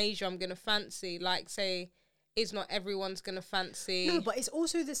from Asia I'm gonna fancy. Like, say, it's not everyone's gonna fancy. No, but it's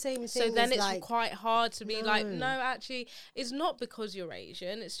also the same thing. So then as it's like, quite hard to be like, no, actually, it's not because you're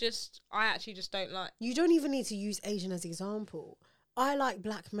Asian. It's just I actually just don't like. you don't even need to use Asian as example. I like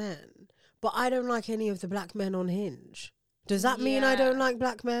black men, but I don't like any of the black men on Hinge. Does that mean I don't like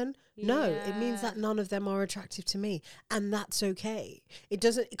black men? No, it means that none of them are attractive to me, and that's okay. It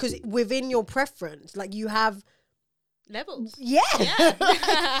doesn't, because within your preference, like you have Levels. Yeah.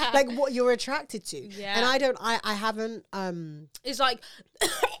 Yeah. like what you're attracted to. Yeah. And I haven't It's like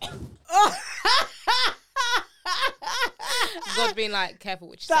God being like, careful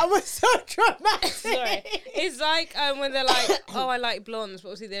what you say. that was so dramatic. Sorry. It's like when they're like, oh, I like blondes, but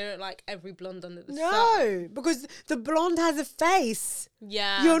obviously they don't like every blonde under the sun. No, because the blonde has a face.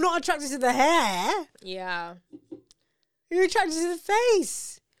 Yeah. You're not attracted to the hair. Yeah. You're attracted to the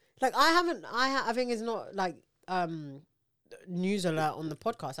face. Like I think it's not like news alert on the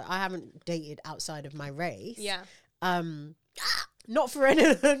podcast. Like, I haven't dated outside of my race. Yeah. Not for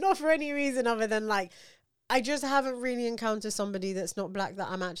any reason other than like I just haven't really encountered somebody that's not black that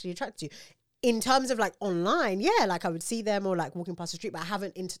I'm actually attracted to. In terms of like online, yeah, like I would see them or like walking past the street, but I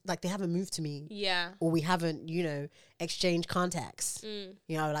haven't they haven't moved to me. Yeah. Or we haven't, exchanged contacts. You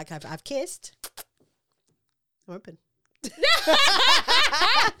know, like I've kissed. I'm open. I'm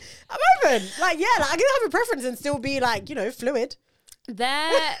open. Like, yeah, like I can have a preference and still be like, fluid.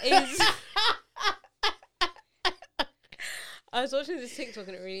 There is. I was watching this TikTok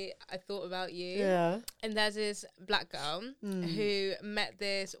and I thought about you. Yeah. And there's this black girl who met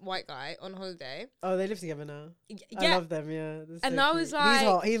this white guy on holiday. Oh, they live together now. Yeah. I love them, yeah. And so I cute. was like... He's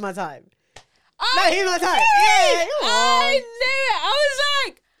hot. He's my type. I No, he's my type. knew Yeah, it! come I on. knew it. I was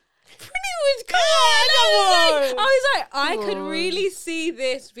like... Pretty was good. I was like, I could really see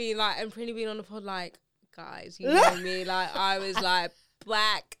this being like, and Pretty being on the pod like, guys, you know me. Like, I was like,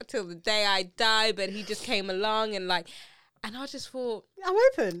 black till the day I die, but he just came along and like... And I just thought, I'm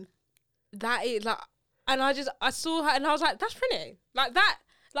open. that is like, and I saw her and I was like, that's Pretty. Like that,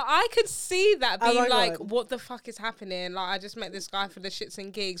 like I could see that Oh being my like, God. what the fuck is happening? Like I just met this guy for the shits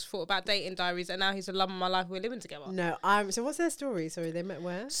and gigs, thought about dating diaries, and now he's the love of my life. We're living together. No, so what's their story? Sorry, they met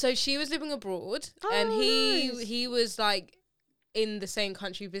where? So she was living abroad and Oh, nice. he was like in the same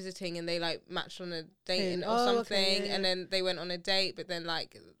country visiting, and they like matched on a date or Oh, something, okay, yeah. and then they went on a date, but then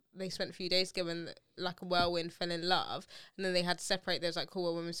like they spent a few days together and like a whirlwind fell in love, and then they had to separate. There's like, cool,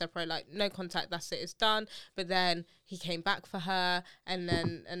 well, when we separate, like no contact, that's it, it's done. But then he came back for her, and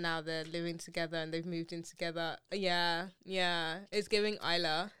now they're living together and they've moved in together. Yeah, it's giving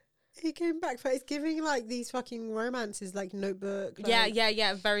Isla. He came back for it's giving like these fucking romances, like Notebook. Like,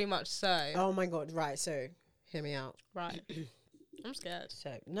 Yeah, very much so. Oh my God! Right, so hear me out. Right. I'm scared.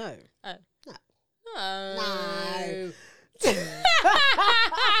 So no, No.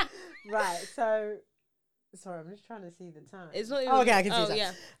 right. So sorry, I'm just trying to see the time. It's not even. Okay, I can see that.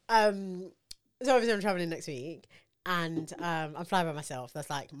 Yeah. So obviously I'm traveling next week, and I'm flying by myself. That's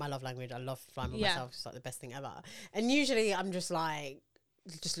like my love language. I love flying by myself. It's like the best thing ever. And usually I'm just like.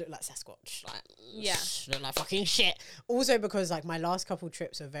 Just look like Sasquatch, like look like fucking shit. Also because like my last couple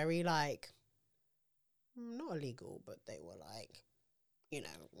trips are very like not illegal, but they were like,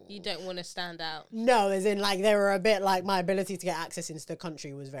 You don't want to stand out. No, as in like they were a bit like my ability to get access into the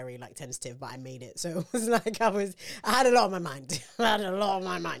country was very like tentative, but I made it. So it was like I had a lot on my mind.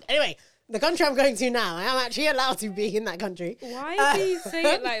 Anyway, the country I'm going to now, I am actually allowed to be in that country. Why do you say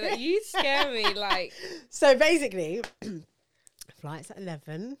it like that? You scare me. Like, so basically. Flight's at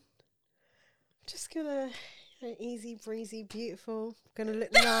 11. Just gonna easy breezy, beautiful. Gonna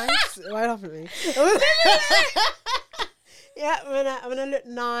look nice. Why laugh at me? Yeah, I'm gonna look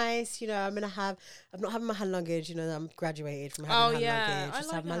nice. I'm not having my hand luggage. I'm graduated from having hand luggage.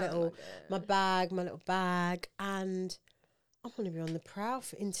 Just have my little bag, and I'm gonna be on the prowl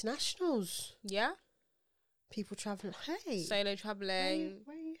for internationals. yeah, People traveling. Hey, solo traveling.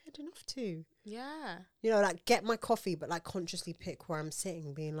 where are you heading off to? Yeah. Like get my coffee, but like consciously pick where I'm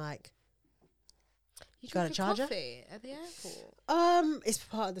sitting, being like, You got a drink charger? coffee at the airport. It's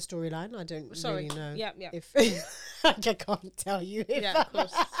part of the storyline. I don't Sorry. really know. Yeah. If I can't tell you. If Yeah, of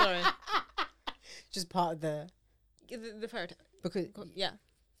course. Sorry. Just part of the The fairy tale. because Yeah.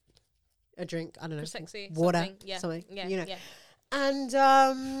 a drink. I don't know. Sexy. Water. Something. Yeah. Something. Yeah. Yeah. And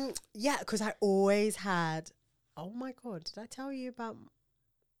yeah, because I always had, oh my God, did I tell you about,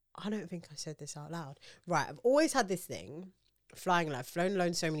 I don't think I said this out loud. Right, I've always had this thing, flying alone, I've flown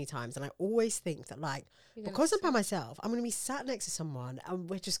alone so many times, and I always think that like, because I'm by myself, I'm going to be sat next to someone and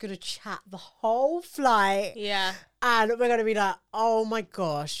we're just going to chat the whole flight. Yeah. And we're going to be like, oh my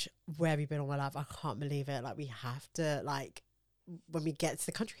gosh, where have you been all my life? I can't believe it. Like, we have to, like, when we get to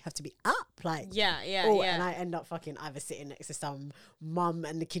the country, we have to be up. Like, Yeah. And I end up fucking either sitting next to some mum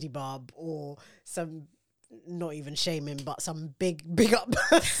and the kiddie bob or some, not even shaming, but some big up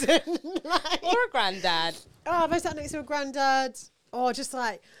person. Like, Or a granddad. oh, if I sat next to a granddad, or just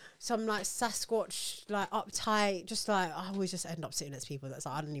like some like Sasquatch, like uptight, just like I always just end up sitting next to people that's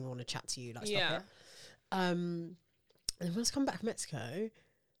like, I don't even want to chat to you. Like, stop it. And when I was coming back from Mexico,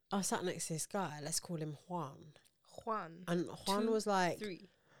 I sat next to this guy. Let's call him Juan. And Juan was like, 3.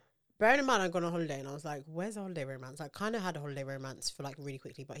 bearing in mind I'd gone on holiday, and I was like, where's the holiday romance? I kind of had a holiday romance for like really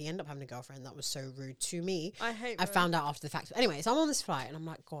quickly, but he ended up having a girlfriend that was so rude to me. I found out after the fact. But anyway, so I'm on this flight and I'm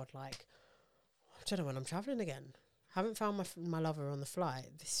like, God, like, I don't know when I'm traveling again. Haven't found my lover on the flight.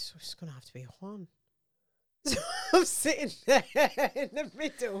 This is going to have to be Juan. So I'm sitting there in the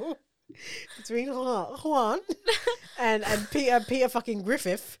middle between Juan and Peter fucking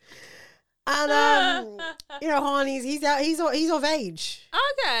Griffith. And you know, Juan, he's of age.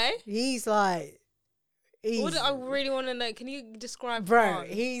 Okay. He's like, I really want to know. Can you describe bro? Juan?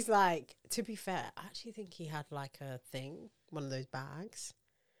 He's like, to be fair, I actually think he had like a thing, one of those bags.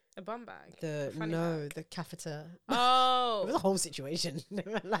 A bum bag? The catheter. Oh. It was a whole situation.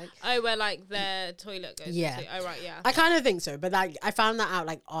 Like, where like their toilet goes yeah. into. Oh, right, yeah. I kind of think so, but like I found that out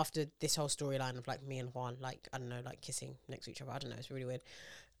like after this whole storyline of like me and Juan, like, I don't know, like kissing next to each other. I don't know, it's really weird.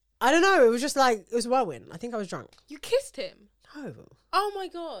 I don't know, it was just like, it was a whirlwind. I think I was drunk. You kissed him? No. Oh my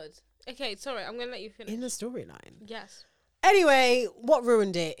God. Okay, sorry, I'm going to let you finish. In the storyline. Yes. Anyway, what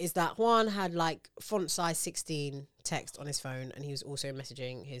ruined it is that Juan had like font size 16 text on his phone, and he was also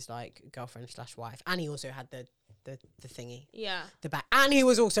messaging his like girlfriend / wife, and he also had the thingy. Yeah. The back. And he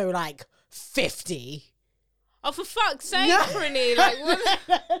was also like 50. Oh, for fuck's sake, Prinny. Like, what? I mean,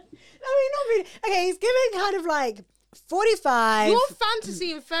 not really. Okay, he's giving kind of like 45. Your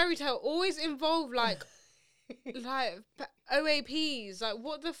fantasy and fairy tale always involve like OAPs. Like,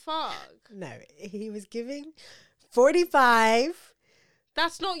 what the fuck? No, he was giving 45.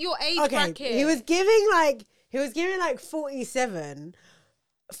 That's not your age bracket. He was giving like 47,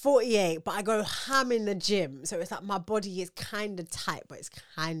 48, but I go ham in the gym. So it's like my body is kind of tight, but it's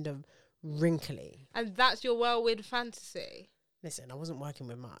kind of wrinkly. And that's your whirlwind fantasy. Listen, I wasn't working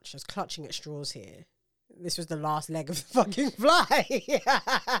with much. I was clutching at straws here. This was the last leg of the fucking fly.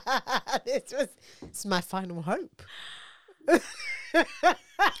 It's my final hope.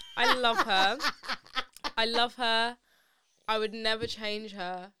 I love her. I would never change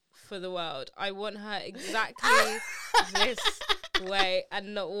her for the world. I want her exactly this way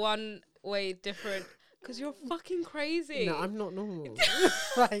and not one way different. Because you're fucking crazy. No, I'm not normal.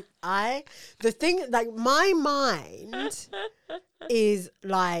 Like, my mind is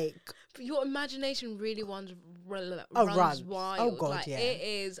like... But your imagination really runs wild. Oh, God, like, yeah. It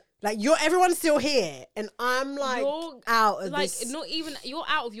is... Like, everyone's still here, and I'm, like, out of like, this... Not even... You're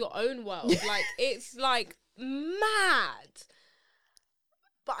out of your own world. Like, it's, like, mad.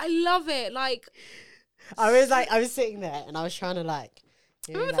 But I love it. Like... I was sitting there, and I was trying to, like...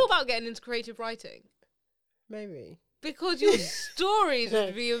 Have you ever thought about getting into creative writing? Maybe. Because your stories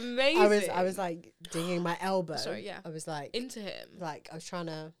would be amazing. I was like digging my elbow. Sorry, yeah. I was like into him. Like I was trying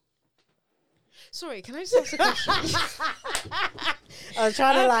to. Sorry, can I just ask a question? I was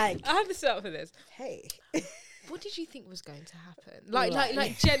trying to like. I have to set up for this. Hey. What did you think was going to happen? Like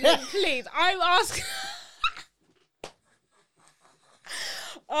genuinely, please. I'm asking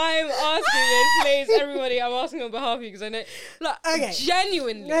this, please, everybody. I'm asking on behalf of you because I know. Like, okay.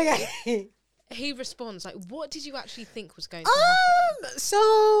 Genuinely. Okay. He responds like, "What did you actually think was going to happen?" So,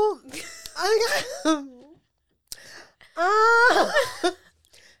 I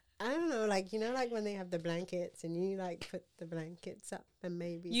don't know, like, you know, like when they have the blankets and you like put the blankets up and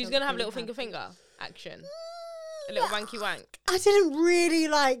maybe you're gonna have a little finger action, a little wanky wank. I didn't really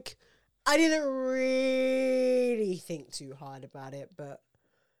think too hard about it, but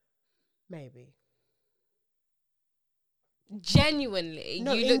maybe. Genuinely,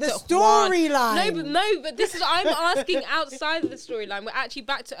 no, you in looked the at storyline. No, but this is I'm asking outside of the storyline. We're actually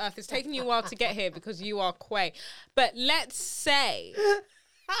back to earth. It's taken you a while to get here because you are Quay. But let's say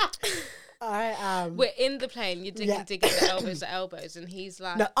I am. We're in the plane. You're digging the elbows to elbows, and he's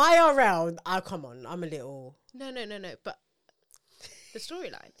like, "No, IRL. Oh, come on. I'm a little." No. But the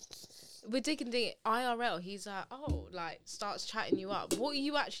storyline. We're digging the IRL. He's like, oh, like starts chatting you up. What are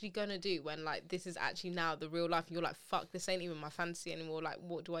you actually gonna do when like this is actually now the real life? And you're like, fuck, this ain't even my fantasy anymore. Like,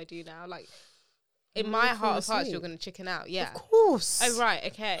 what do I do now? Like, in my heart of hearts, you're gonna chicken out. Yeah, Of course. Oh right,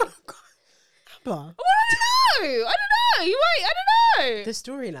 okay. But Well, I don't know. You might. I don't know. the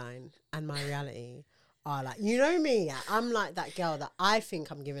storyline and my reality are like, you know me, yeah, I'm like that girl that I think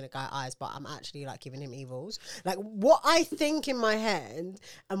I'm giving a guy eyes, but I'm actually like giving him evils. Like what I think in my head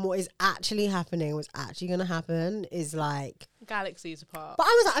and what is actually happening, what's actually gonna happen is like Galaxies apart. But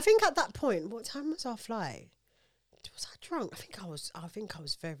I was like, I think at that point, what time was our flight? Was I drunk? I think I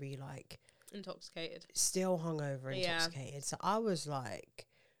was very like Intoxicated. still hungover, Yeah. intoxicated. So I was like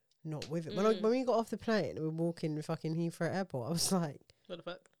not with it. When we got off the plane and we were walking fucking Heathrow Airport, I was like, What the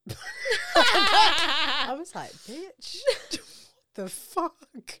fuck? I was like, bitch, what the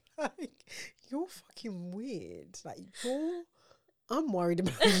fuck? Like, you're fucking weird. Like, I'm worried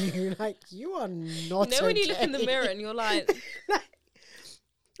about you. Like, you are not. You know when you look in the mirror and you're like,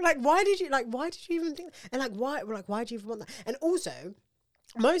 why did you even think? And why do you even want that? And also,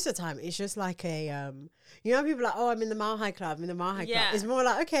 most of the time, it's just like a you know, people are like, oh, I'm in the Mile High Club. I'm in the Mile High Club. It's more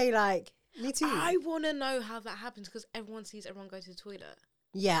like, okay, like me too. I want to know how that happens because everyone sees everyone go to the toilet.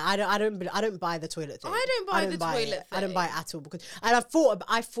 Yeah, I don't buy the toilet thing. I don't buy the toilet thing. I don't buy it at all because, and I've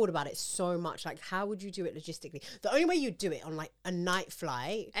thought about it so much. Like, how would you do it logistically? The only way you do it on like a night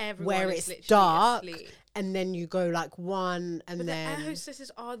flight where it's dark, and then you go like one, and but then the air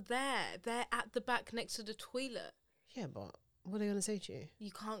hostesses are there. They're at the back next to the toilet. Yeah, but what are they gonna say to you?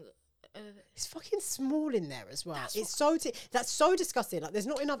 You can't. It's fucking small in there as well. That's so disgusting. Like, there's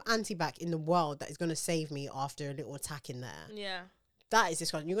not enough anti-bac in the world that is gonna save me after a little attack in there. Yeah. That is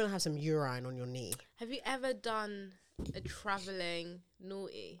disgusting. You're going to have some urine on your knee. Have you ever done a travelling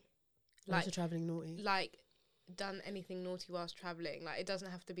naughty? What's a travelling naughty? Like, done anything naughty whilst travelling? Like, it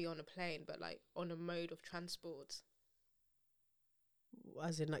doesn't have to be on a plane, but, like, on a mode of transport.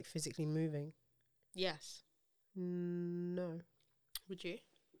 As in, like, physically moving? Yes. No. Would you?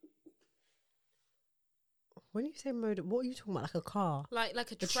 When you say mode, what are you talking about? Like a car? Like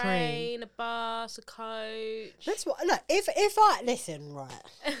a train, a bus, a coach. That's what. Look, if I listen, right.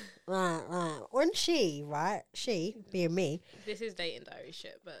 When she being me, this is dating diary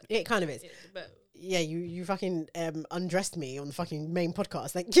shit, but it kind of is. But yeah, you fucking undressed me on the fucking main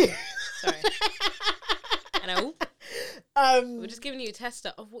podcast. Thank you. Sorry. Hello. We're just giving you a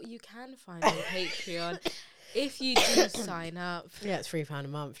tester of what you can find on Patreon. If you do sign up. Yeah, it's £3 a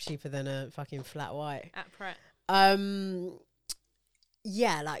month, cheaper than a fucking flat white. At Pret.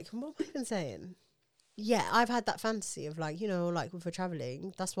 Yeah, like, what am I even saying? Yeah, I've had that fantasy of, like, you know, like, if we're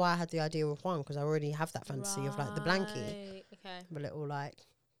travelling, that's why I had the idea with Juan, because I already have that fantasy of, like, the blankie. Okay. A little, like...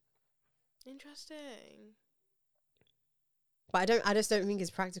 Interesting. But I just don't think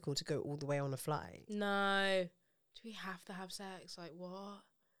it's practical to go all the way on a flight. No. Do we have to have sex? Like, what?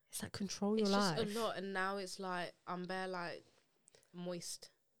 It's like, control your life. It's just a lot, and now it's like I'm bare like moist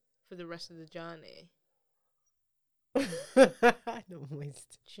for the rest of the journey. Not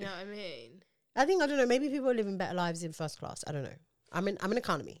moist. Do you know what I mean? I don't know. Maybe people are living better lives in first class. I don't know. I'm in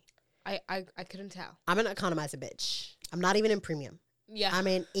economy. I couldn't tell. I'm an economizer bitch. I'm not even in premium. Yeah. I'm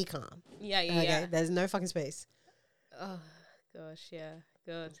in econ. Yeah. Okay. There's no fucking space. Oh gosh, yeah,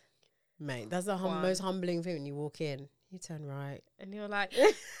 good. Mate, that's the most humbling thing when you walk in. You turn right. And you're like...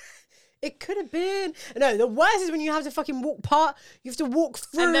 It could have been. No, the worst is when you have to fucking walk part. You have to walk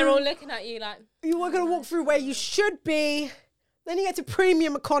through. And they're all looking at you like... You were going to walk through where you should be. Then you get to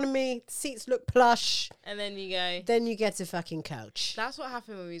premium economy. The seats look plush. And then you go... Then you get to fucking couch. That's what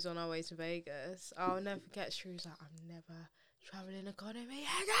happened when we was on our way to Vegas. I'll never forget. She was like, I'm never travelling economy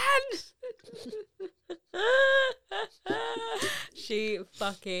again. She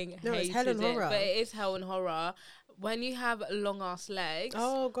fucking hated it's hell and horror. But it is hell and horror. When you have long ass legs.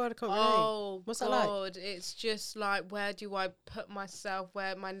 Oh God, I can't relate. Oh, what's God, that like? It's just like, where do I put myself?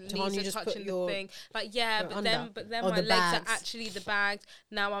 Where my knees just are touching the thing. Like, yeah, but then Or my the legs bags. are actually the bags.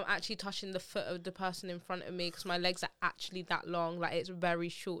 Now I'm actually touching the foot of the person in front of me because my legs are actually that long. Like, it's very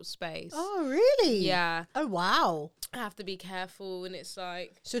short space. Oh really? Yeah. Oh wow. I have to be careful, and it's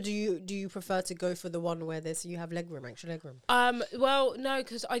like. So do you prefer to go for the one where you have leg room, extra leg room? Well, no,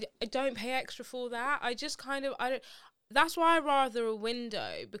 because I don't pay extra for that. I just kind of That's why I rather a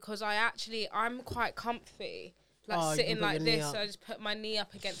window, because I'm quite comfy. Like sitting like this, so I just put my knee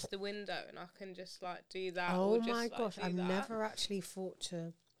up against the window and I can just like do that. Oh or just, my like, gosh, I've that. never actually thought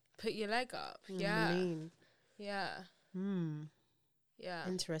to put your leg up. Yeah. Lean. Yeah. Yeah.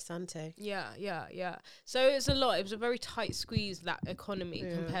 Interessante. Yeah. So it's a lot. It was a very tight squeeze, that economy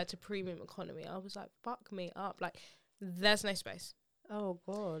compared to premium economy. I was like, fuck me up. Like, there's no space. Oh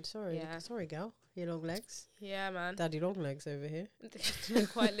God, sorry. Yeah. Sorry, girl. Your long legs. Yeah, man. Daddy long legs over here.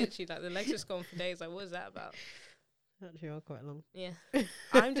 Quite literally, like the legs just gone for days. Like, what was that about? Actually, are quite long. Yeah.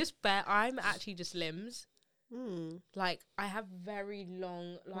 I'm just bare. I'm actually just limbs. Mm. Like, I have very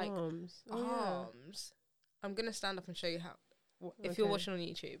long, like, Arms. arms. I'm going to stand up and show you how. If you're Okay. watching on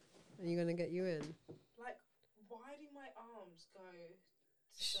YouTube. Are you gonna get you in? Like, why do my arms go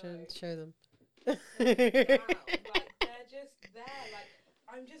so Show them. down? Like, they're just there. Like,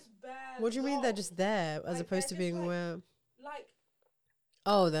 I'm just bare. What do you mean they're long. just there as Like, opposed to they're just being like- where? Like,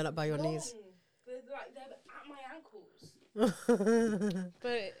 Oh, they're like by your knees. long. They're at my ankles.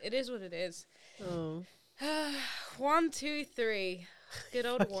 But it is what it is. Oh, 1, 2, 3. Good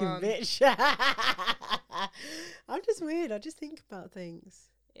old fucking one. bitch. I'm just weird. I just think about things.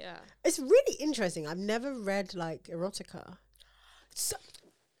 Yeah. It's really interesting. I've never read like erotica.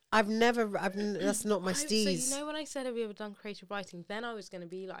 That's not my steez. So, you know, when I said have you ever done creative writing, then I was going to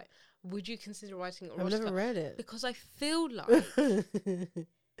be like, would you consider writing erotica? I've never read it. Because I feel like, now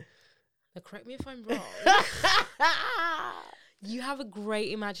correct me if I'm wrong, you have a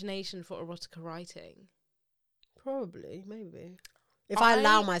great imagination for erotica writing. Probably, maybe. If I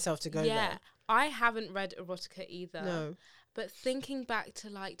allow I- myself to go Yeah. there. I haven't read erotica either. No. But thinking back to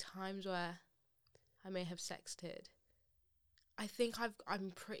like times where I may have sexted, I think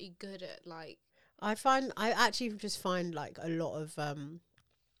I'm pretty good at like. I actually just find like a lot of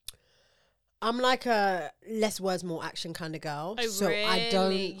I'm like a less words more action kind of girl. Oh, so I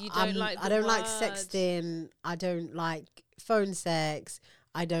really? You don't like I the don't like words? sexting, I don't like phone sex,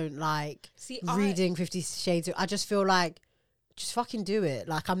 I don't like See, reading 50 Shades of, I just feel like just fucking do it.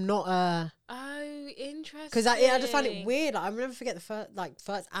 Like I'm not Oh, interesting. because I just find it weird. Like, I'll never forget the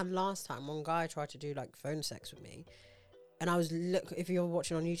first and last time one guy tried to do like phone sex with me, and I was if you're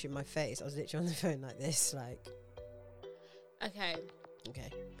watching on YouTube, my face, I was literally on the phone like this, like Okay,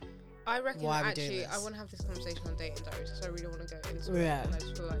 okay, I reckon Why are we doing actually I this? want to have this conversation on dating diaries because I really want to go into it. Yeah. And I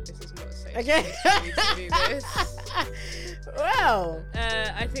just feel like this is not a safe okay. space for me to do this. Well,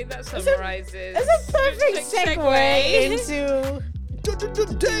 I think that a- summarizes. it's a perfect segue into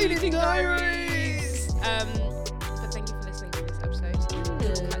the Dating Diaries. But thank you for listening to this episode.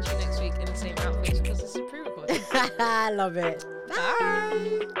 We'll catch you next week in the same outfit because this is a pre-recording. I love it.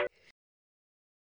 Bye.